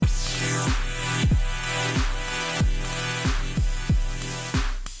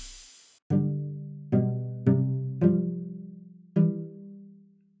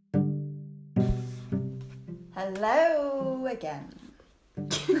Hello again.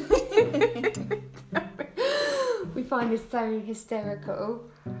 We find this so hysterical.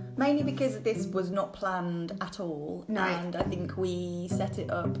 Mainly because this was not planned at all. No. And I think we set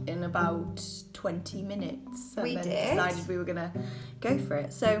it up in about 20 minutes. And We then did. decided we were going to go for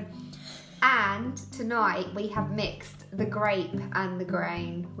it. So And tonight we have mixed the grape and the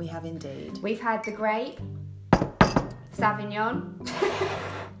grain. we have indeed. We've had the grape, Sauvignon,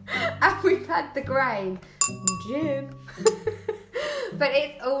 and we've had the grain, gin. But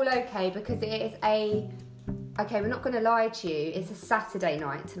it's all okay because it is okay, we're not going to lie to you, it's a Saturday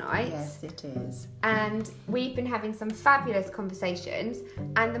night tonight. Yes, it is. And we've been having some fabulous conversations,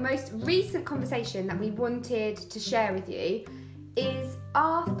 and the most recent conversation that we wanted to share with you is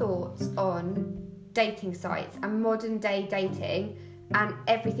our thoughts on dating sites and modern day dating and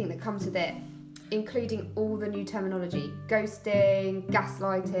everything that comes with it, including all the new terminology: ghosting,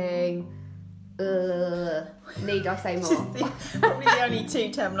 gaslighting. Need I say more? Probably the only two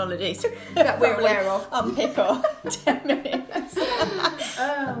terminologies That we're aware of. Unpick on 10 minutes.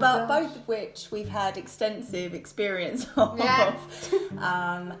 But both of which we've had extensive experience of. Yeah.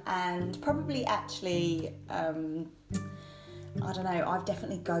 And probably actually, I don't know, I've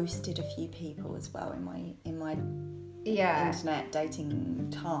definitely ghosted a few people as well in my internet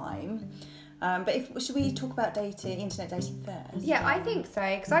dating time. But should we talk about internet dating first? Yeah, I think so,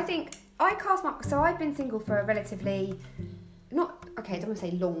 because I think I've been single for a relatively, I don't want to say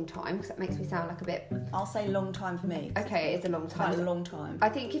long time, because that makes me sound like a bit... I'll say long time for me. Okay, it's a long time. Quite a long time. I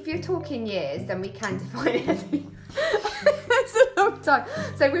think if you're talking years, then we can define it as it's a long time.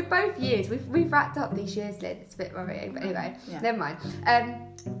 So with both years, we've wrapped up these years, Lynn. It's a bit worrying, but anyway, Never mind.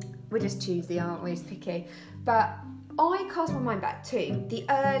 We're just choosy, aren't we? Just picky. But I cast my mind back to the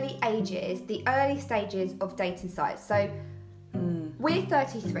early stages of dating sites. So we're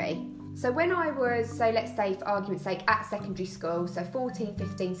 33. So when I was, let's say for argument's sake, at secondary school, so 14,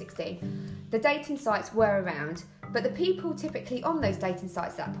 15, 16, the dating sites were around, but the people typically on those dating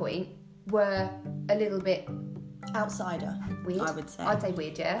sites at that point were a little bit... outsider, weird. I would say. I'd say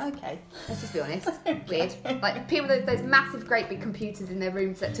weird, yeah. Okay. Let's just be honest. Weird. Like people with those massive, great big computers in their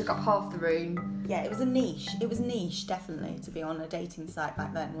rooms that took up half the room. Yeah, it was a niche. It was niche, definitely, to be on a dating site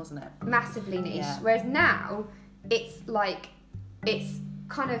back then, wasn't it? Massively niche. Yeah. Whereas now, it's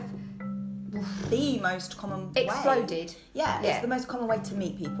kind of... the most common way. Exploded. Yeah, it's the most common way to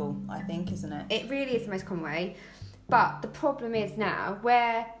meet people, I think, isn't it? It really is the most common way. But the problem is now,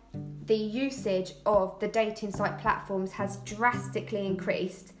 where the usage of the dating site platforms has drastically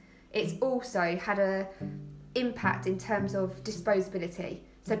increased, it's also had a impact in terms of disposability.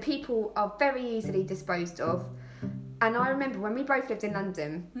 So people are very easily disposed of. And I remember when we both lived in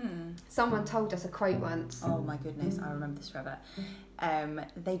London, someone told us a quote once. Oh my goodness, I remember this forever.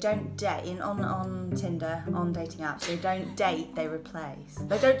 They don't date on Tinder, on dating apps. They don't date, they replace.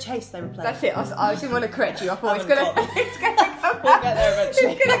 They don't chase, they replace. That's it. I didn't want to correct you. I thought it's gonna come We'll get there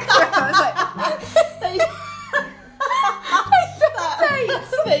eventually. It's gonna come out. I was like,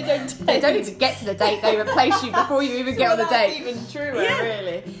 They don't date. they don't even get to the date. They replace you before you even get on the date. That's even truer,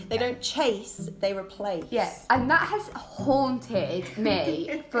 really. They don't chase, they replace. Yeah, and that has haunted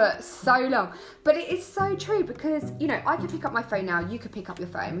me for so long. But it is so true because, I could pick up my phone now, you could pick up your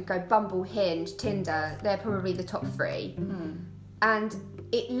phone, we go Bumble, Hinge, Tinder, they're probably the top three. And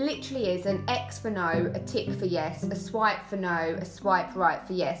it literally is an X for no, a tick for yes, a swipe for no, a swipe right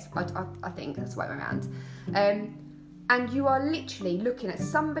for yes. I think that's the way around. And you are literally looking at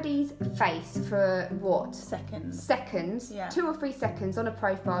somebody's face for what? Seconds. Yeah. 2 or 3 seconds on a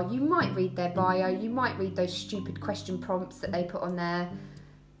profile. You might read their bio. You might read those stupid question prompts that they put on there.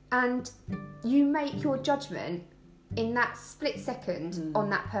 And you make your judgment in that split second on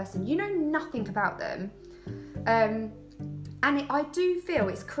that person. You know nothing about them. And I do feel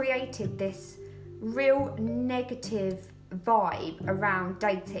it's created this real negative vibe around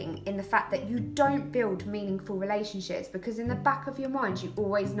dating in the fact that you don't build meaningful relationships, because in the back of your mind you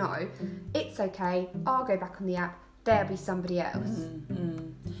always know it's okay, I'll go back on the app, there'll be somebody else.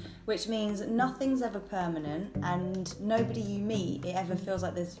 Which means nothing's ever permanent, and nobody you meet, it ever feels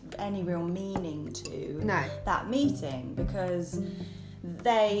like there's any real meaning to that meeting, because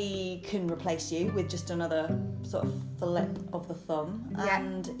they can replace you with just another sort of flip of the thumb,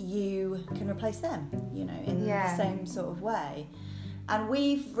 and you can replace them, in the same sort of way. And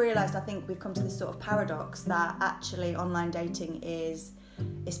we've realised, I think we've come to this sort of paradox that actually online dating is,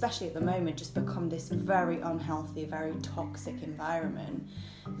 especially at the moment, just become this very unhealthy, very toxic environment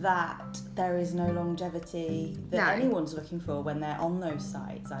that there is no longevity that anyone's looking for when they're on those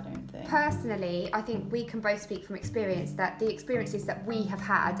sites, I don't think. Personally, I think we can both speak from experience that the experiences that we have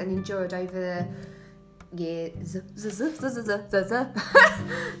had and endured over years.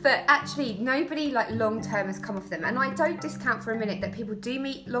 But actually, nobody like long term has come off them. And I don't discount for a minute that people do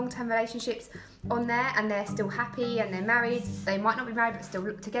meet long term relationships on there and they're still happy and they're married. They might not be married but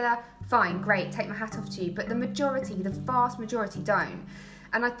still together. Fine, great, take my hat off to you. But the vast majority don't.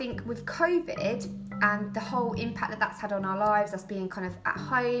 And I think with COVID and the whole impact that that's had on our lives, us being kind of at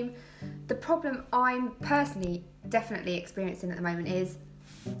home, the problem I'm personally definitely experiencing at the moment is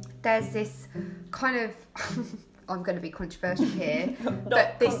there's this kind of I'm going to be controversial here.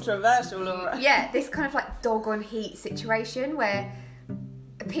 Not controversial, Laura. Yeah, this kind of like dog on heat situation where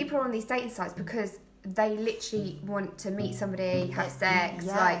people are on these dating sites because they literally want to meet somebody, have sex,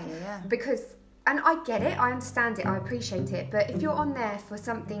 because, and I get it, I understand it, I appreciate it, but if you're on there for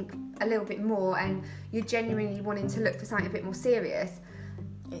something a little bit more and you're genuinely wanting to look for something a bit more serious,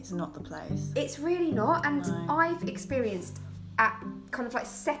 it's not the place. It's really not. And no. I've experienced at kind of like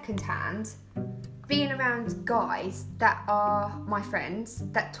second hand being around guys that are my friends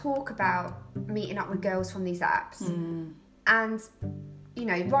that talk about meeting up with girls from these apps, and you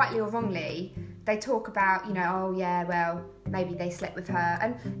know, rightly or wrongly, they talk about, you know, oh yeah, well, maybe they slept with her.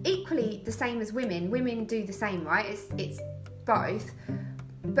 And equally the same as women do the same, right? It's both.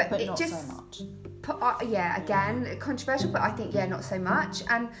 But it not just, so much. Again, controversial, but I think, not so much.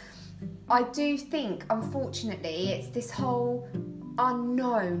 And I do think, unfortunately, it's this whole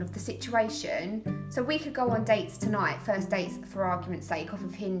unknown of the situation. So we could go on dates tonight, first dates for argument's sake, off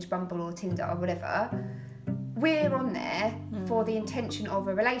of Hinge, Bumble or Tinder or whatever. We're on there for the intention of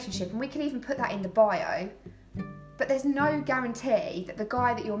a relationship, and we can even put that in the bio, but there's no guarantee that the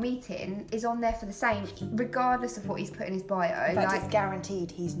guy that you're meeting is on there for the same, regardless of what he's put in his bio. In fact, it's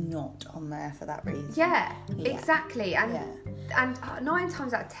guaranteed he's not on there for that reason. Yeah. Exactly. And 9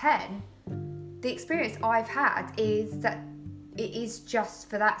 times out of 10, the experience I've had is that it is just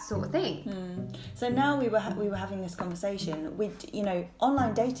for that sort of thing. So now we were having this conversation.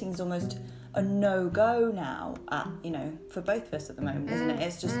 Online dating is almost a no-go now, for both of us at the moment, isn't it?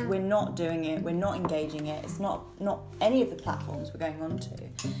 It's just we're not doing it, we're not engaging it. It's not any of the platforms we're going on to.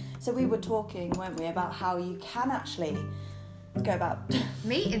 So we were talking, weren't we, about how you can actually go about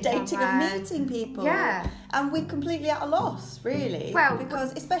meeting dating and meeting people. Yeah. And we're completely at a loss, really. Well,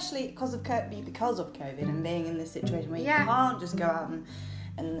 especially because of COVID and being in this situation where you can't just go out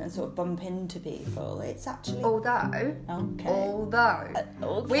and sort of bump into people. It's actually... Although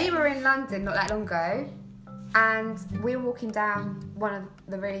we were in London not that long ago, and we were walking down one of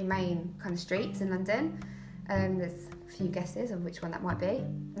the really main kind of streets in London. There's a few guesses of which one that might be.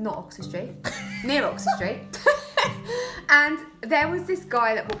 Not Oxford Street. Near Oxford Street. And there was this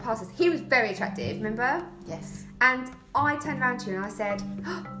guy that walked past us. He was very attractive, remember? Yes. And I turned around to you and I said,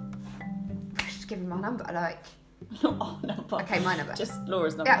 I should give him my number, Not our number. Okay, my number. Just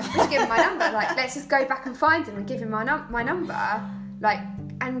Laura's number. Yeah, just give him my number. Let's just go back and find him and give him my number.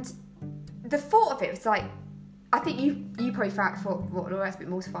 And the thought of it was I think you probably thought, what, Laura's a bit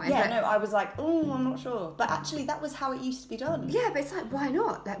mortifying. Yeah, no, I was like, oh, I'm not sure. But actually, that was how it used to be done. Yeah, but it's why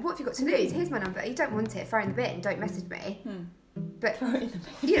not? What have you got to lose? Here's my number. You don't want it, throw it in the bin. Don't message me. But, throw it in the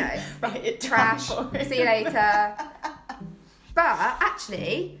bin. Write it trash. See you later. But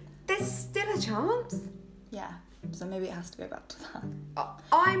actually, there's still a chance. Yeah. So maybe it has to go back to that.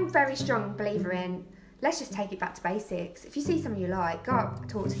 I'm very strong believer in, let's just take it back to basics. If you see someone you like, go up,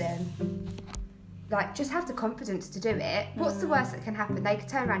 talk to them. Just have the confidence to do it. What's the worst that can happen? They could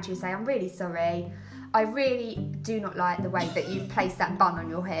turn around to you and say, I'm really sorry. I really do not like the way that you've placed that bun on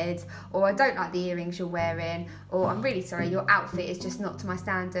your head, or I don't like the earrings you're wearing, or I'm really sorry, your outfit is just not to my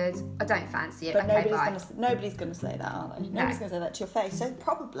standards. I don't fancy it. But nobody's going to say that, are they? Nobody's going to say that to your face. So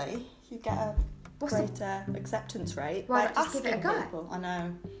probably you get a greater acceptance rate. Why not just give it a go? People. I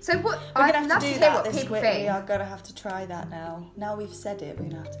know. So what? I'd love to hear what people think. We are going to have to try that now. Now we've said it, we're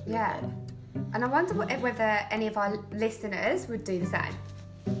going to have to do it. And I wonder whether any of our listeners would do the same.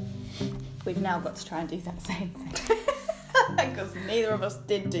 We've now got to try and do that same thing. Because neither of us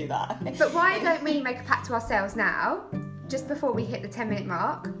did do that. But why don't we make a pact to ourselves now, just before we hit the 10-minute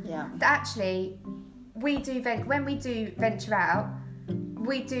mark, that actually when we do venture out,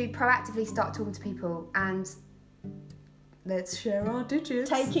 we do proactively start talking to people and let's share our digits.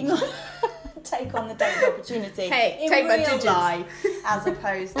 Take on the dating opportunity in real life as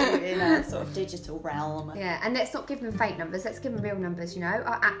opposed to in a sort of digital realm. Yeah, and let's not give them fake numbers. Let's give them real numbers,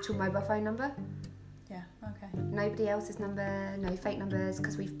 our actual mobile phone number. Yeah, okay. Nobody else's number, no fake numbers,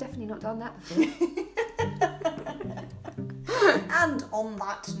 because we've definitely not done that before. And on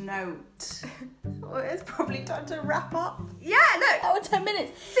that note, it's probably time to wrap up. Yeah, look. Our 10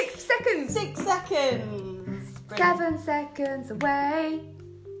 minutes. 6 seconds. 6 seconds. 7 seconds away.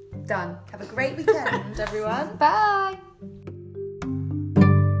 Done. Have a great weekend, everyone. Bye.